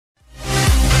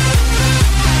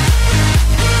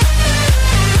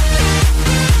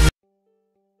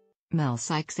Mel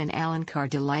Sykes and Alan Carr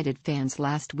delighted fans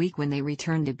last week when they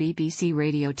returned to BBC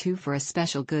Radio 2 for a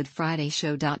special Good Friday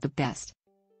show. The best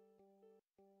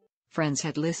friends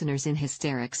had listeners in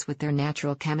hysterics with their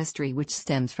natural chemistry, which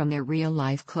stems from their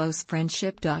real-life close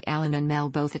friendship. Alan and Mel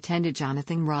both attended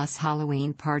Jonathan Ross'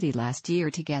 Halloween party last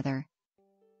year together,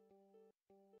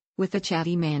 with the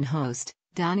chatty man host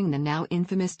donning the now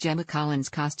infamous Gemma Collins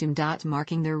costume.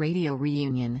 Marking their radio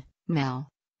reunion, Mel,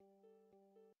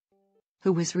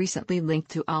 who was recently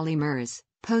linked to Ollie Murs,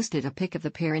 posted a pic of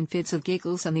the pair in fits of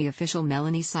giggles on the official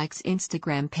Melanie Sykes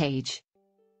Instagram page.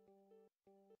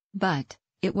 But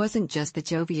it wasn't just the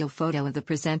jovial photo of the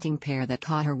presenting pair that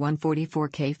caught her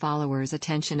 144K followers'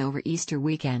 attention over Easter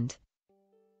weekend.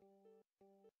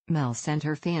 Mel sent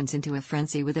her fans into a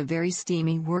frenzy with a very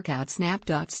steamy workout snap.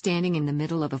 Standing in the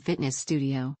middle of a fitness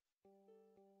studio,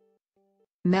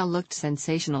 Mel looked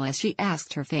sensational as she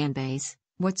asked her fanbase,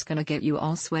 "What's gonna get you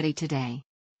all sweaty today?"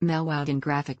 Mel wowed in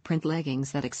graphic print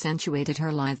leggings that accentuated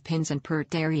her lithe pins and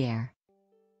pert derriere.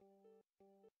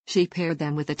 She paired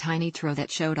them with a tiny throw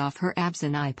that showed off her abs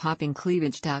and eye-popping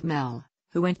cleavage. Mel,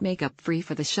 who went makeup-free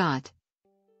for the shot,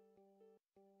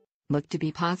 looked to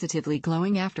be positively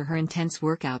glowing after her intense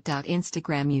workout.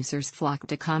 Instagram users flocked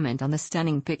to comment on the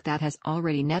stunning pic that has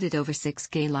already netted over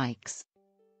 6K likes.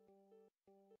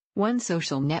 One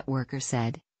social networker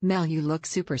said, "Mel, you look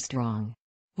super strong,"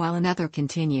 while another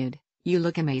continued, "You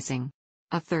look amazing."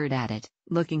 A third added,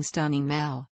 "Looking stunning,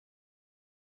 Mel."